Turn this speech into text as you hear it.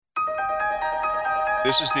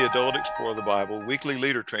This is the Adult Explore the Bible weekly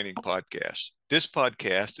leader training podcast. This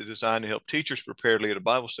podcast is designed to help teachers prepare to lead a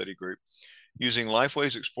Bible study group using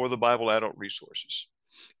Lifeway's Explore the Bible adult resources.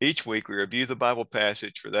 Each week, we review the Bible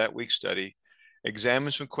passage for that week's study,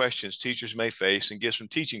 examine some questions teachers may face, and give some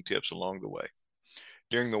teaching tips along the way.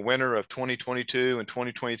 During the winter of 2022 and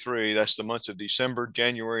 2023, that's the months of December,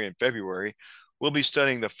 January, and February, we'll be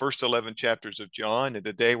studying the first 11 chapters of John, and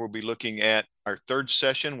today we'll be looking at our third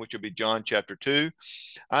session, which will be John chapter 2.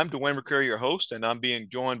 I'm Dwayne McCrary, your host, and I'm being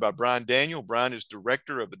joined by Brian Daniel. Brian is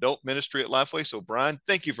Director of Adult Ministry at Lifeway. So, Brian,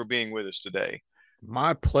 thank you for being with us today.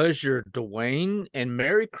 My pleasure, Dwayne, and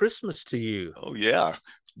Merry Christmas to you. Oh, yeah.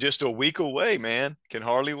 Just a week away, man. Can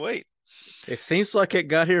hardly wait. It seems like it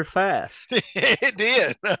got here fast. It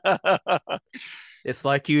did. It's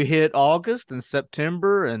like you hit August and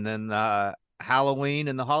September and then Halloween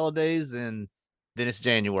and the holidays, and then it's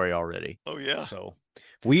January already. Oh, yeah. So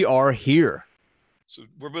we are here. So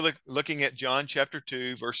we're looking at John chapter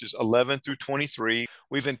 2, verses 11 through 23.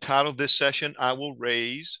 We've entitled this session, I Will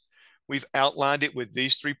Raise. We've outlined it with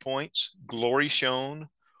these 3 points: glory shown,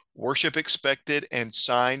 worship expected, and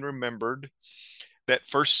sign remembered. That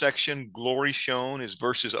first section, glory shown, is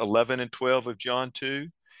verses 11 and 12 of John 2.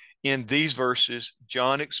 In these verses,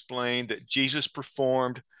 John explained that Jesus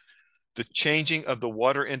performed the changing of the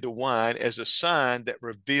water into wine as a sign that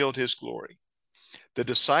revealed his glory. The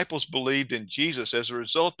disciples believed in Jesus as a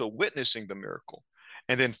result of witnessing the miracle.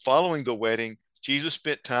 And then following the wedding, Jesus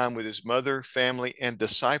spent time with his mother, family, and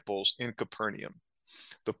disciples in Capernaum.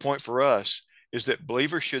 The point for us is that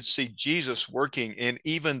believers should see Jesus working in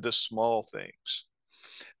even the small things.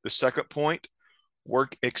 The second point,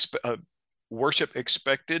 worship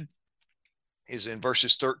expected, is in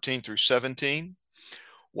verses 13 through 17.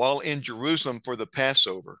 While in Jerusalem for the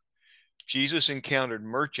Passover, Jesus encountered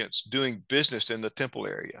merchants doing business in the temple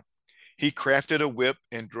area. He crafted a whip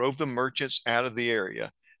and drove the merchants out of the area,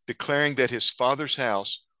 declaring that his Father's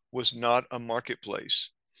house was not a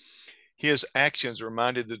marketplace. His actions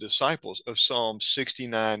reminded the disciples of Psalm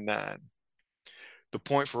 69:9. The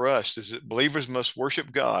point for us is that believers must worship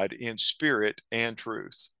God in spirit and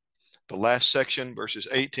truth. The last section, verses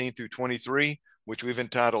 18 through 23, which we've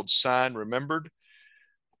entitled Sign Remembered,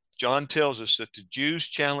 John tells us that the Jews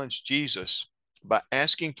challenged Jesus by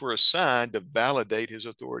asking for a sign to validate his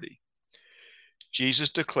authority. Jesus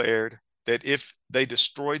declared that if they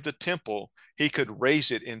destroyed the temple, he could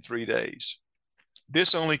raise it in 3 days.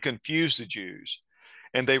 This only confused the Jews,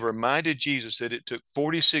 and they reminded Jesus that it took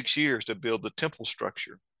 46 years to build the temple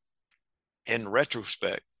structure. In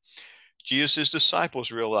retrospect, Jesus'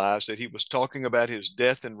 disciples realized that he was talking about his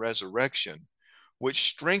death and resurrection, which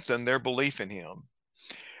strengthened their belief in him.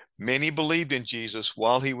 Many believed in Jesus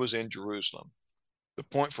while he was in Jerusalem. The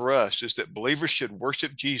point for us is that believers should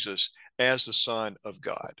worship Jesus as the Son of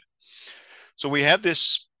God. So we have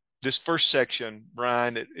this first section,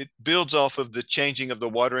 Brian. It builds off of the changing of the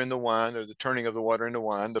water into wine, or the turning of the water into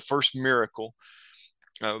wine, the first miracle.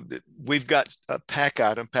 We've got a pack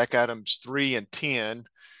items 3 and 10.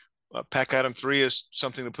 Pack item 3 is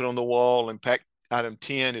something to put on the wall, and pack item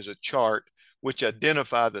 10 is a chart which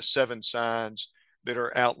identify the 7 signs that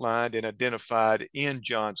are outlined and identified in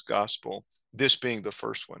John's gospel, this being the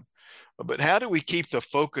first one. But how do we keep the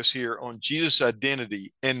focus here on Jesus'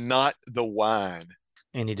 identity and not the wine?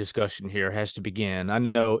 Any discussion here has to begin. I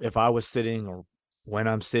know if I was sitting, or when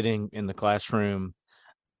I'm sitting in the classroom,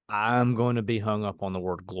 I'm going to be hung up on the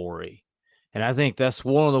word glory. And I think that's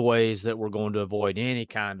one of the ways that we're going to avoid any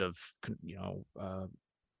kind of,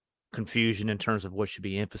 confusion in terms of what should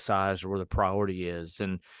be emphasized or where the priority is.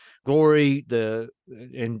 And glory,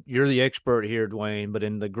 and you're the expert here, Dwayne, but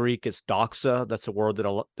in the Greek, it's doxa. That's a word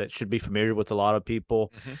that should be familiar with a lot of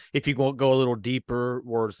people. Mm-hmm. If you go a little deeper,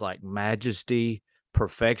 words like majesty,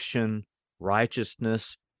 perfection,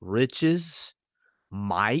 righteousness, riches,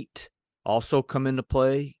 might also come into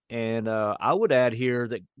play. And I would add here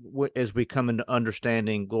that as we come into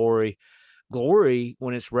understanding glory,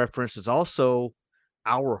 when it's referenced, is also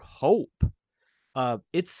our hope.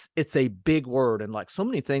 It's a big word, and like so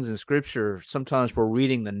many things in Scripture, sometimes we're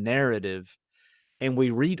reading the narrative and we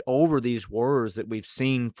read over these words that we've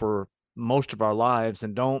seen for most of our lives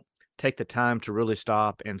and don't take the time to really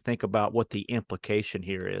stop and think about what the implication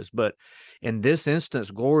here is. But in this instance,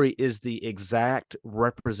 glory is the exact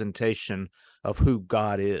representation of who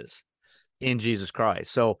God is in Jesus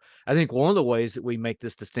Christ. So I think one of the ways that we make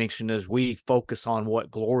this distinction is we focus on what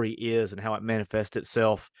glory is and how it manifests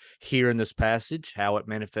itself here in this passage, how it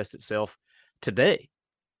manifests itself today.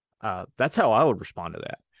 That's how I would respond to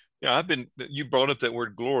that. Yeah, you brought up that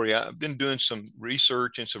word glory. I've been doing some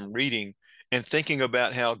research and some reading and thinking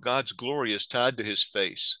about how God's glory is tied to his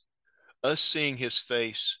face, us seeing his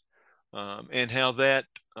face, and how that,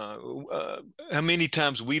 how many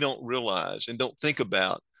times we don't realize and don't think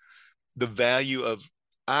about the value of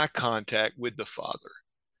eye contact with the Father.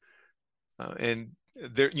 And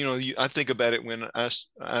there, I think about it when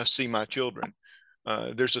I see my children.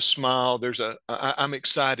 There's a smile. I'm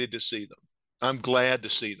excited to see them. I'm glad to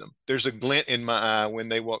see them. There's a glint in my eye when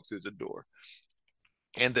they walk through the door.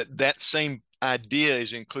 And that same idea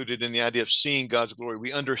is included in the idea of seeing God's glory.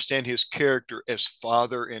 We understand his character as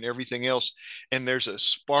Father and everything else. And there's a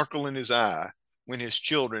sparkle in his eye when his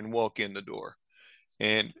children walk in the door.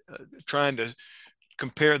 And trying to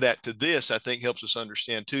compare that to this, I think helps us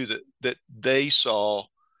understand too, that they saw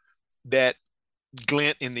that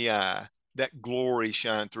glint in the eye, that glory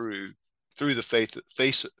shine through the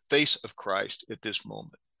face of Christ at this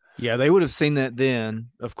moment. Yeah, they would have seen that then,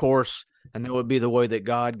 of course, and that would be the way that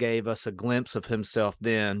God gave us a glimpse of himself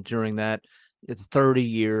then during that 30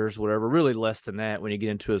 years, whatever, really less than that when you get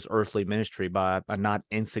into his earthly ministry by a not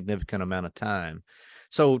insignificant amount of time.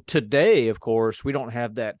 So today, of course, we don't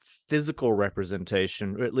have that physical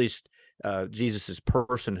representation, or at least Jesus's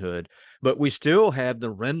personhood, but we still have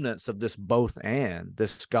the remnants of this both and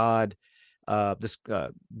this God,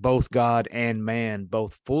 both God and man,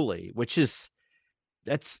 both fully, which is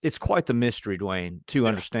it's quite the mystery, Dwayne, to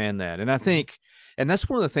understand that. And I think, and that's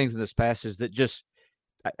one of the things in this passage that just,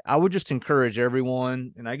 I would just encourage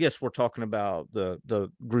everyone, and I guess we're talking about the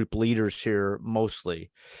group leaders here mostly,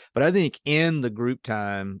 but I think in the group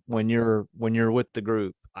time when you're with the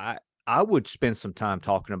group, I would spend some time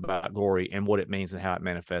talking about glory and what it means and how it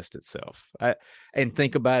manifests itself. And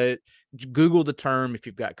think about it. Google the term if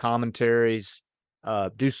you've got commentaries.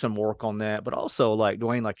 Do some work on that, but also, like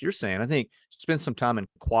Dwayne, like you're saying, I think spend some time in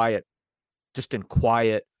quiet,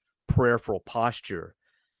 prayerful posture,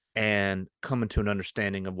 and coming to an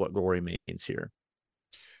understanding of what glory means here.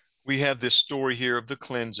 We have this story here of the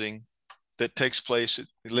cleansing that takes place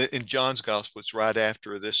in John's gospel. It's right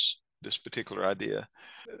after this particular idea.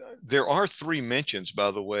 There are 3 mentions,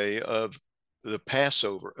 by the way, of a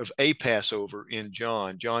Passover in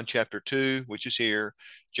John chapter 2, which is here,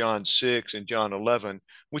 John 6, and John 11,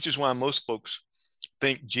 which is why most folks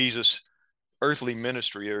think Jesus' earthly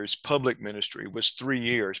ministry or his public ministry was 3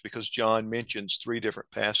 years, because John mentions 3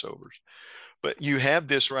 different Passovers. But you have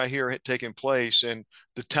this right here taking place, and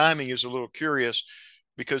the timing is a little curious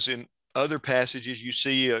because in other passages you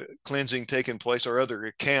see a cleansing taking place, or other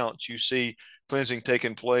accounts you see cleansing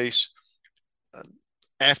taking place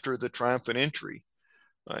after the triumphant entry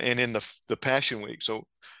and in the Passion Week. So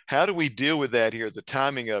how do we deal with that here, the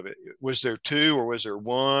timing of it? Was there 2 or was there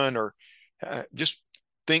 1? Or just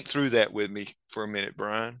think through that with me for a minute,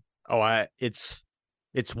 Brian. Oh, it's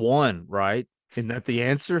 1, right? Isn't that the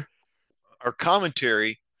answer? Our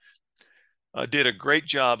commentary did a great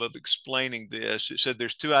job of explaining this. It said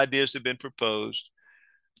there's 2 ideas that have been proposed.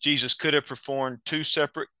 Jesus could have performed 2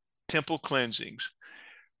 separate temple cleansings.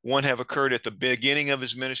 One have occurred at the beginning of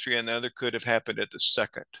his ministry, and the other could have happened at the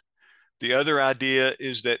second. The other idea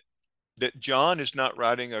is that John is not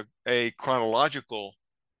writing a chronological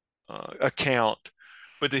account,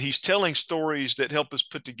 but that he's telling stories that help us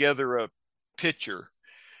put together a picture.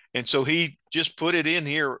 And so he just put it in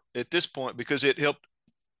here at this point because it helped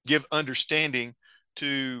give understanding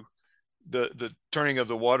to the turning of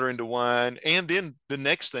the water into wine. And then the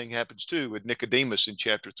next thing happens too with Nicodemus in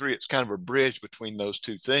chapter 3. It's kind of a bridge between those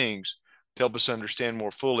 2 things to help us understand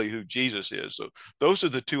more fully who Jesus is. So those are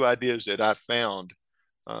the 2 ideas that I found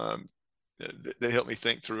that helped me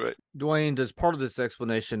think through it. Dwayne, does part of this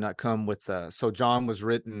explanation not come with, so John was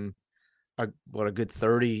written a good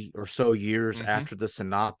 30 or so years after the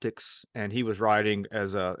Synoptics, and he was writing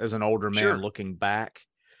as an older man looking back.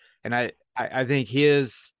 And I think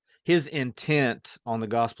his intent on the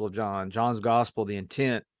Gospel of John's Gospel, the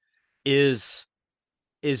intent is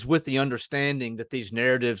with the understanding that these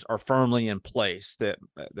narratives are firmly in place, that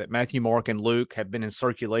Matthew, Mark, and Luke have been in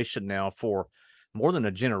circulation now for more than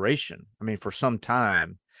a generation. I mean, for some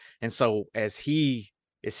time. And so as he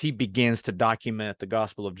begins to document the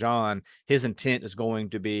Gospel of John, his intent is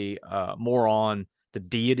going to be more on the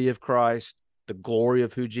deity of Christ, the glory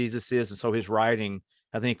of who Jesus is. And so his writing,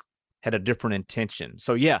 I think, had a different intention.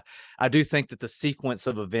 So yeah, I do think that the sequence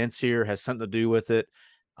of events here has something to do with it.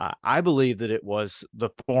 I believe that it was the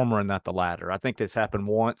former and not the latter. I think this happened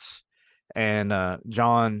once, and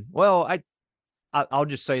John, well, I'll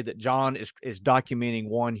just say that John is documenting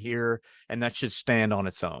one here, and that should stand on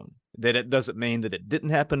its own. That it doesn't mean that it didn't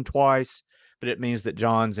happen twice, but it means that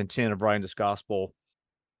John's intent of writing this gospel.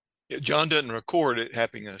 John doesn't record it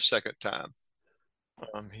happening a second time.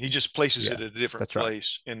 He just places Yeah, it at a different that's right.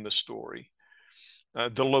 place in the story.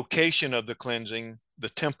 The location of the cleansing, the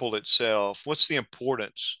temple itself, what's the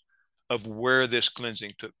importance of where this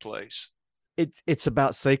cleansing took place? It's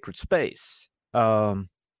about sacred space. In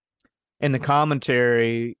the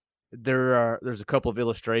commentary, there's a couple of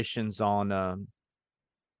illustrations on.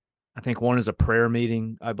 I think one is a prayer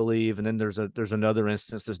meeting, I believe, and then there's another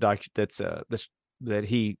instance that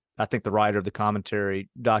he, I think the writer of the commentary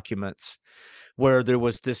documents, where there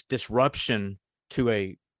was this disruption to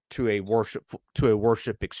a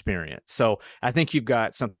worship experience. So I think you've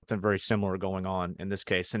got something very similar going on in this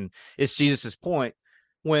case, and it's Jesus's point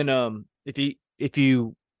when if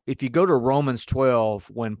you go to Romans 12,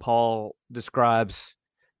 when Paul describes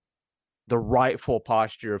the rightful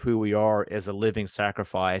posture of who we are as a living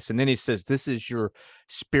sacrifice. And then he says, this is your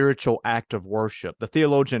spiritual act of worship. The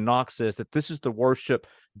theologian Knox says that this is the worship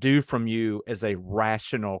due from you as a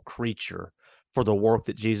rational creature for the work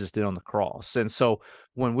that Jesus did on the cross. And so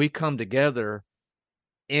when we come together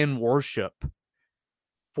in worship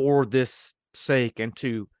for this sake and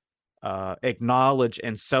to acknowledge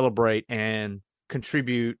and celebrate and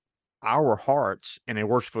contribute our hearts in a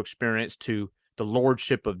worshipful experience to the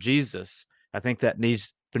lordship of Jesus, I think there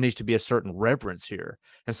needs to be a certain reverence here.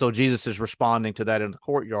 And so Jesus is responding to that in the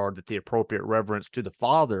courtyard, that the appropriate reverence to the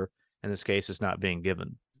Father in this case is not being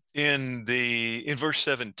given. In verse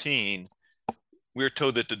 17, we're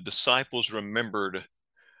told that the disciples remembered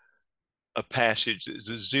a passage that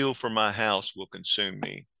the zeal for my house will consume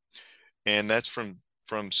me. And that's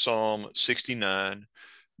from Psalm 69.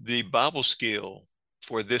 The Bible skill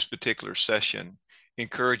for this particular session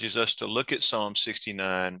encourages us to look at Psalm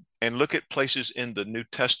 69 and look at places in the New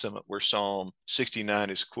Testament where Psalm 69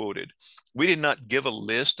 is quoted. We did not give a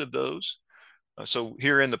list of those. So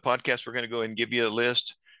here in the podcast, we're going to go and give you a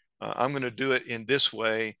list. I'm going to do it in this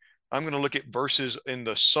way. I'm going to look at verses in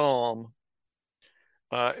the Psalm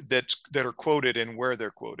that are quoted and where they're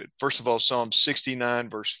quoted. First of all, Psalm 69,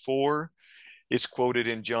 verse 4. It's quoted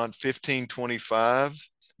in John 15:25.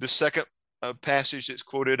 The second passage that's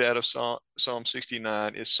quoted out of Psalm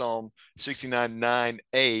 69 is Psalm 69,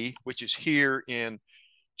 9a, which is here in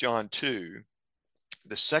John 2.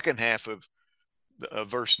 The second half of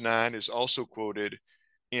verse 9 is also quoted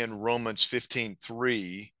in Romans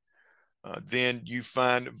 15:3. Then you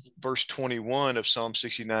find verse 21 of Psalm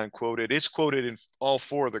 69 quoted. It's quoted in all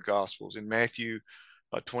four of the Gospels, in Matthew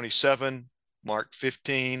 27, Mark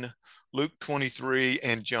 15, Luke 23,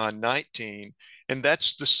 and John 19. And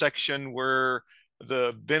that's the section where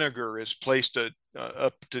the vinegar is placed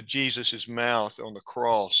up to Jesus's mouth on the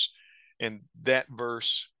cross. And that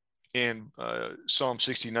verse in Psalm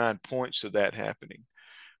 69 points to that happening.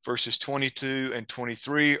 Verses 22 and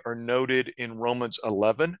 23 are noted in Romans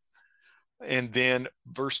 11. And then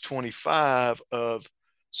verse 25 of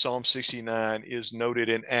Psalm 69 is noted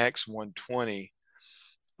in Acts 1:20.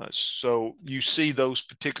 So you see those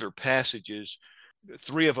particular passages,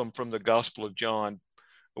 three of them from the Gospel of John,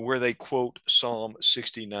 where they quote Psalm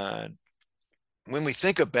 69. When we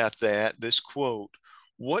think about that, this quote,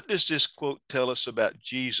 what does this quote tell us about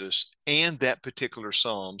Jesus and that particular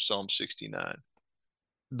Psalm, Psalm 69?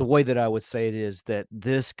 The way that I would say it is that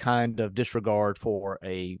this kind of disregard for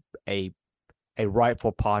a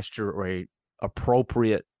rightful posture or a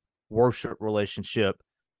appropriate worship relationship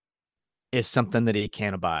is something that he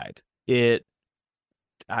can't abide.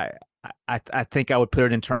 I think I would put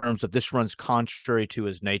it in terms of this runs contrary to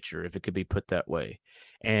his nature, if it could be put that way,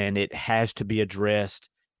 and it has to be addressed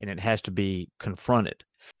and it has to be confronted.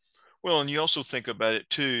 Well, and you also think about it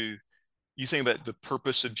too. You think about the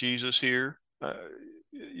purpose of Jesus here.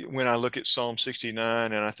 When I look at Psalm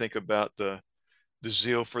 69 and I think about the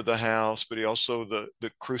zeal for the house, but he also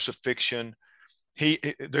the crucifixion.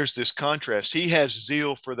 There's this contrast. He has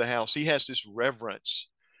zeal for the house. He has this reverence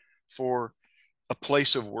for a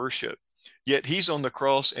place of worship. Yet he's on the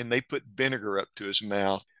cross and they put vinegar up to his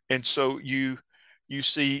mouth. And so you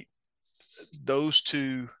see those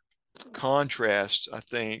two contrasts, I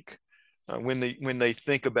think, when they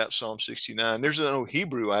think about Psalm 69. There's an old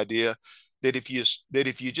Hebrew idea that if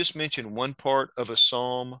you just mention one part of a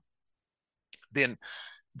psalm, then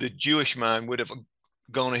the Jewish mind would have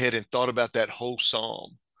gone ahead and thought about that whole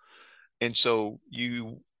psalm. And so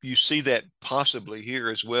you see that possibly here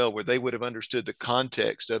as well, where they would have understood the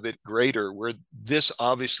context of it greater, where this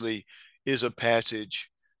obviously is a passage,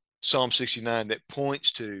 Psalm 69, that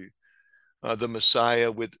points to the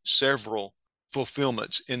Messiah with several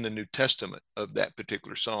fulfillments in the New Testament of that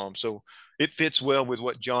particular psalm. So it fits well with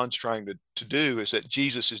what John's trying to do, is that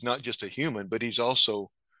Jesus is not just a human, but he's also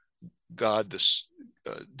God,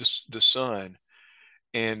 the Son.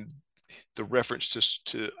 And the reference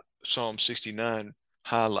to Psalm 69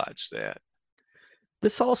 highlights that.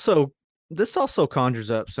 This also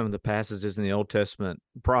conjures up some of the passages in the Old Testament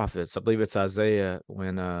prophets. I believe it's Isaiah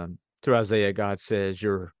when through Isaiah God says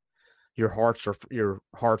your hearts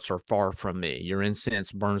are far from me. Your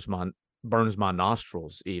incense burns my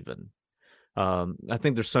nostrils even. I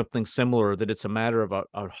think there's something similar, that it's a matter of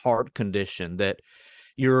a heart condition, that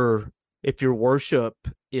if your worship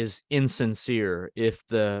is insincere, if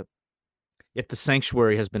the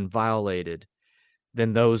sanctuary has been violated,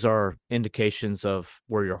 then those are indications of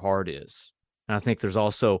where your heart is. And I think there's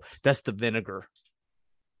also, that's the vinegar,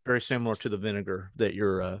 very similar to the vinegar that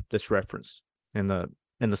that's referenced in the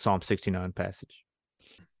Psalm 69 passage.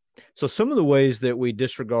 So some of the ways that we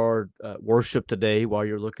disregard worship today, while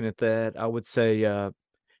you're looking at that, I would say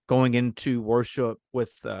going into worship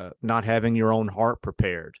with not having your own heart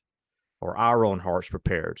prepared, or our own hearts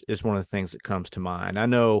prepared, is one of the things that comes to mind. I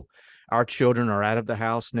know our children are out of the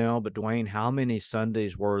house now, but Dwayne, how many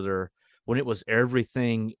Sundays were there when it was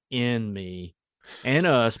everything in me and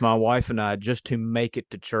us, my wife and I, just to make it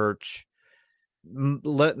to church,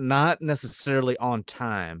 not necessarily on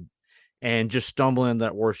time, and just stumble in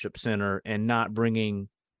that worship center and not bringing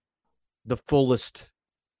the fullest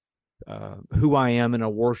who I am in a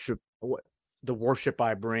worship, the worship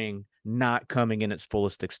I bring, not coming in its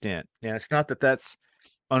fullest extent. And it's not that that's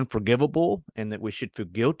unforgivable and that we should feel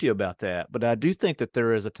guilty about that, but I do think that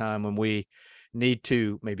there is a time when we need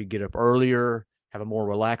to maybe get up earlier, have a more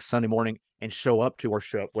relaxed Sunday morning, and show up to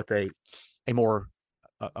worship with a more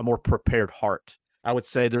prepared heart. I would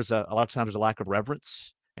say there's a lot of times there's a lack of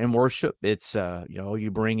reverence in worship. It's you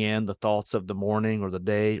bring in the thoughts of the morning or the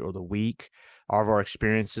day or the week, all of our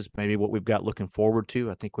experiences, maybe what we've got looking forward to.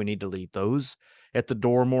 I think we need to leave those at the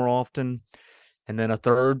door more often. And then a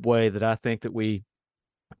third way that I think that we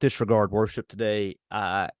disregard worship today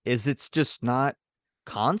is it's just not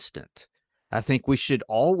constant. I think we should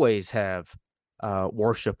always have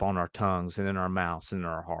worship on our tongues and in our mouths and in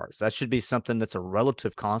our hearts. That should be something that's a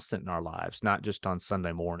relative constant in our lives, not just on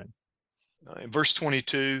Sunday morning. In verse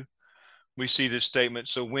 22, we see this statement.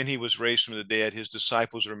 So when he was raised from the dead, his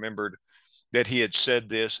disciples remembered that he had said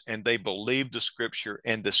this, and they believed the scripture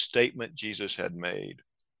and the statement Jesus had made.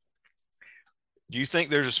 Do you think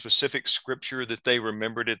there's a specific scripture that they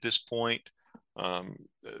remembered at this point?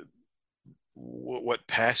 What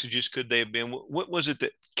passages could they have been? What was it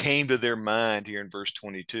that came to their mind here in verse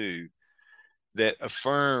 22 that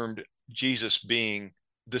affirmed Jesus being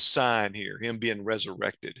the sign here, him being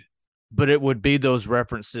resurrected? But it would be those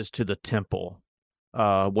references to the temple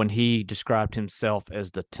when he described himself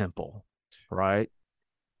as the temple, right?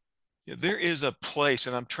 Yeah, there is a place,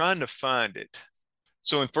 and I'm trying to find it.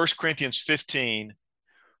 So in 1 Corinthians 15,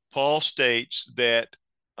 Paul states that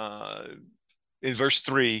in verse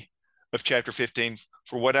 3 of chapter 15,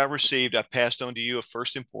 for what I received, I passed on to you of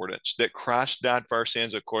first importance, that Christ died for our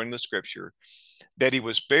sins according to Scripture, that he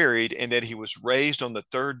was buried, and that he was raised on the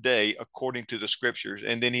third day according to the Scriptures,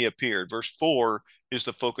 and then he appeared. Verse 4 is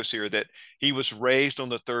the focus here, that he was raised on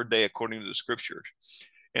the third day according to the Scriptures.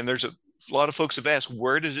 And there's a lot of folks have asked,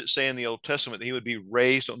 where does it say in the Old Testament that he would be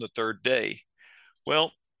raised on the third day?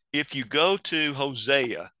 Well, if you go to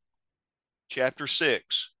Hosea chapter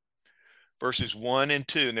 6, verses 1 and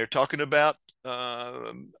 2, and they're talking about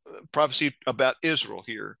prophecy about Israel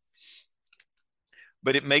here.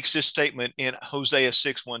 But it makes this statement in Hosea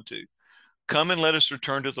 6, 1, 2. Come and let us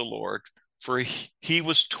return to the Lord, for he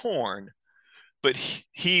was torn, but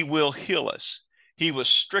he will heal us. He was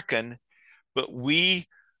stricken, but he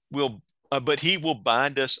will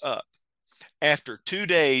bind us up. After 2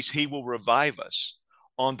 days, he will revive us.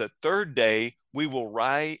 On the third day, he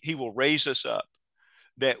will raise us up,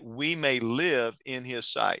 that we may live in his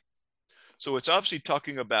sight. So it's obviously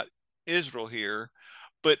talking about Israel here,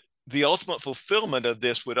 but the ultimate fulfillment of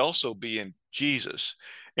this would also be in Jesus.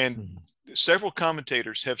 And several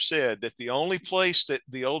commentators have said that the only place that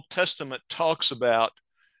the Old Testament talks about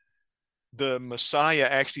the Messiah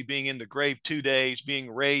actually being in the grave 2 days, being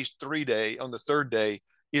raised on the third day,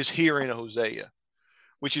 is here in Hosea,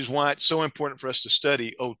 which is why it's so important for us to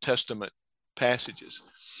study Old Testament passages.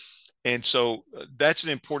 And so that's an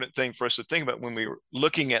important thing for us to think about when we were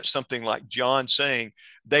looking at something like John saying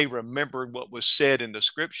they remembered what was said in the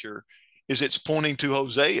scripture, is it's pointing to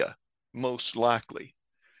Hosea most likely.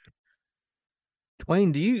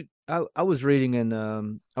 Dwayne, I was reading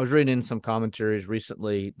in some commentaries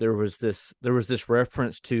recently. There was this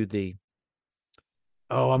reference to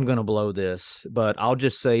I'm going to blow this, but I'll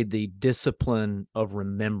just say the discipline of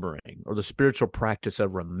remembering, or the spiritual practice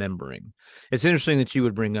of remembering. It's interesting that you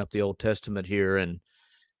would bring up the Old Testament here, and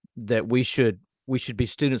that we should we should be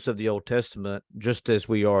students of the Old Testament just as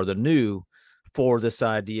we are the New for this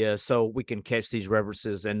idea, so we can catch these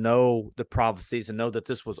references and know the prophecies and know that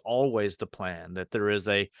this was always the plan, that there is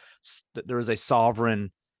a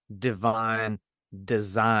sovereign divine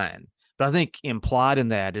design. But I think implied in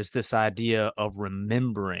that is this idea of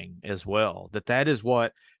remembering as well, that is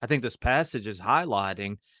what I think this passage is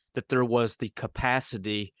highlighting, that there was the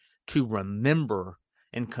capacity to remember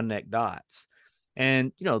and connect dots.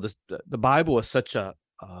 And the Bible is such a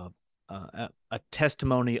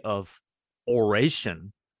testimony of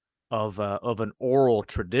oration, of an oral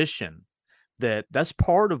tradition, that's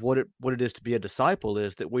part of what it is to be a disciple,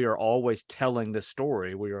 is that we are always telling this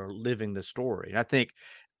story, we are living the story. And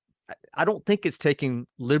I don't think it's taking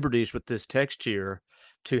liberties with this text here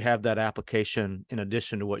to have that application in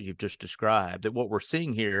addition to what you've just described, that what we're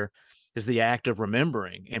seeing here is the act of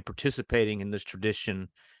remembering and participating in this tradition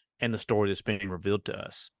and the story that's being revealed to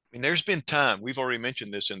us. I mean, there's been time, we've already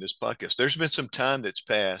mentioned this in this podcast, there's been some time that's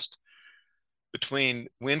passed between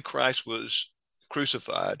when Christ was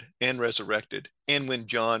crucified and resurrected and when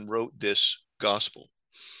John wrote this gospel,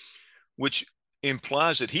 which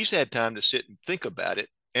implies that he's had time to sit and think about it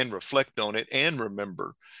and reflect on it and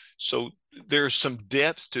remember. So there's some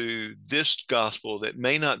depth to this gospel that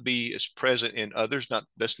may not be as present in others.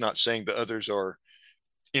 That's not saying the others are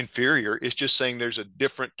inferior. It's just saying there's a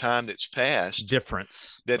different time that's passed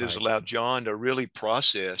that has allowed John to really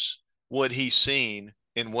process what he's seen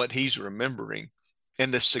and what he's remembering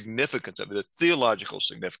and the significance of it, the theological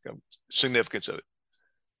significance of it.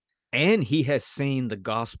 And he has seen the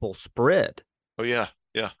gospel spread. Oh, yeah.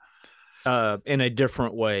 In a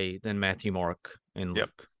different way than Matthew, Mark, and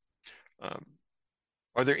Luke.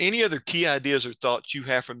 Are there any other key ideas or thoughts you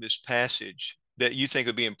have from this passage that you think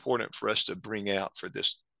would be important for us to bring out for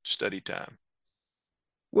this study time?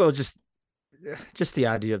 Well, just the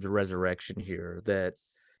idea of the resurrection here, that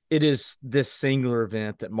it is this singular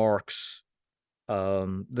event that marks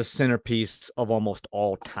the centerpiece of almost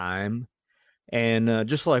all time. And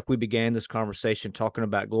just like we began this conversation talking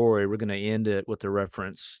about glory, we're going to end it with a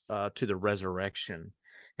reference to the resurrection.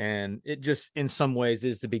 And it just, in some ways,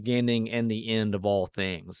 is the beginning and the end of all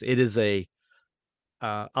things. It is I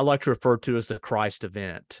like to refer to as the Christ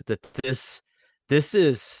event, that this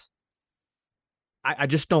is, I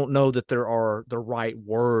just don't know that there are the right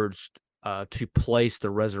words to place the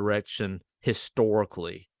resurrection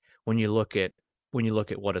historically when you look at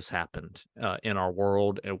what has happened in our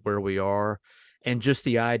world and where we are, and just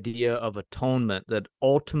the idea of atonement, that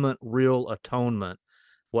ultimate real atonement,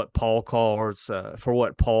 what Paul calls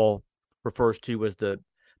what Paul refers to as the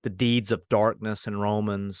deeds of darkness in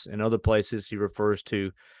Romans and other places. He refers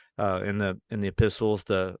to in the epistles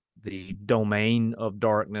the domain of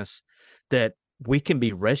darkness, that we can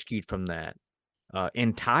be rescued from that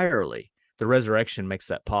entirely. The resurrection makes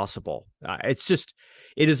that possible. It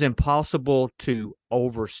is impossible to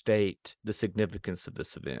overstate the significance of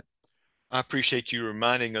this event. I appreciate you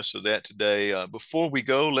reminding us of that today. Before we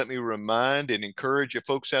go, let me remind and encourage you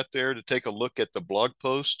folks out there to take a look at the blog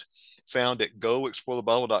post found at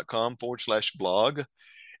goexplorethebible.com/blog.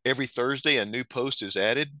 Every Thursday, a new post is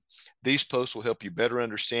added. These posts will help you better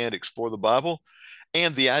understand Explore the Bible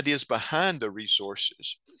and the ideas behind the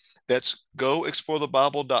resources. That's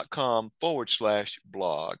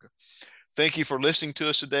goexplorethebible.com/blog. Thank you for listening to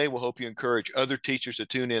us today. We'll hope you encourage other teachers to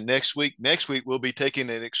tune in next week. Next week, we'll be taking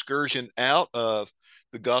an excursion out of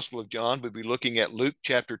the Gospel of John. We'll be looking at Luke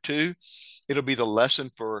chapter 2. It'll be the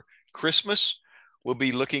lesson for Christmas. We'll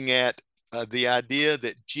be looking at the idea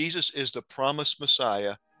that Jesus is the promised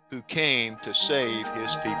Messiah who came to save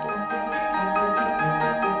his people.